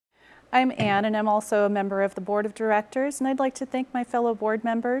I'm Anne, and I'm also a member of the Board of Directors, and I'd like to thank my fellow board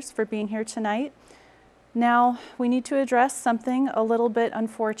members for being here tonight. Now, we need to address something a little bit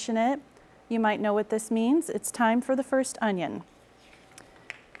unfortunate. You might know what this means. It's time for the first onion.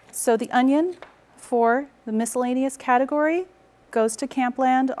 So the onion for the miscellaneous category goes to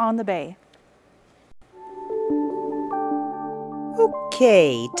Campland on the Bay.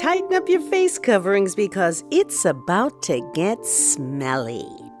 Okay, tighten up your face coverings because it's about to get smelly.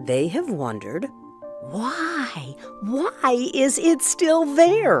 They have wondered, why? Why is it still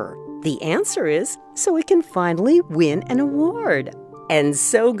there? The answer is so it can finally win an award. And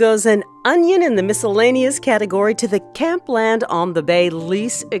so goes an onion in the miscellaneous category to the Campland on the Bay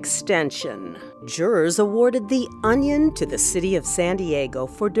lease extension. Jurors awarded the onion to the city of San Diego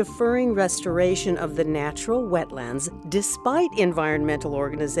for deferring restoration of the natural wetlands despite environmental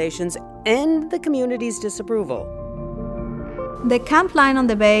organizations and the community's disapproval. The Campland on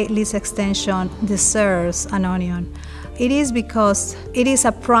the Bay lease extension deserves an onion. It is because it is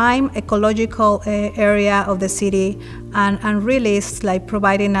a prime ecological area of the city and really it's like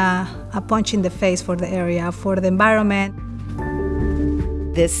providing a punch in the face for the area, for the environment.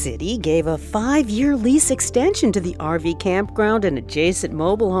 The city gave a 5-year lease extension to the RV campground and adjacent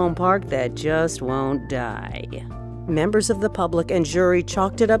mobile home park that just won't die. Members of the public and jury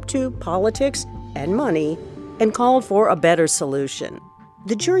chalked it up to politics and money and called for a better solution.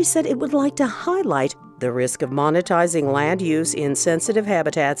 The jury said it would like to highlight the risk of monetizing land use in sensitive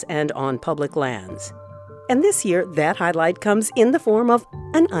habitats and on public lands. And this year, that highlight comes in the form of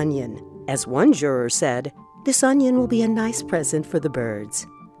an onion. As one juror said, "This onion will be a nice present for the birds."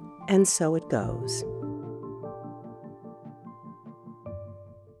 And so it goes.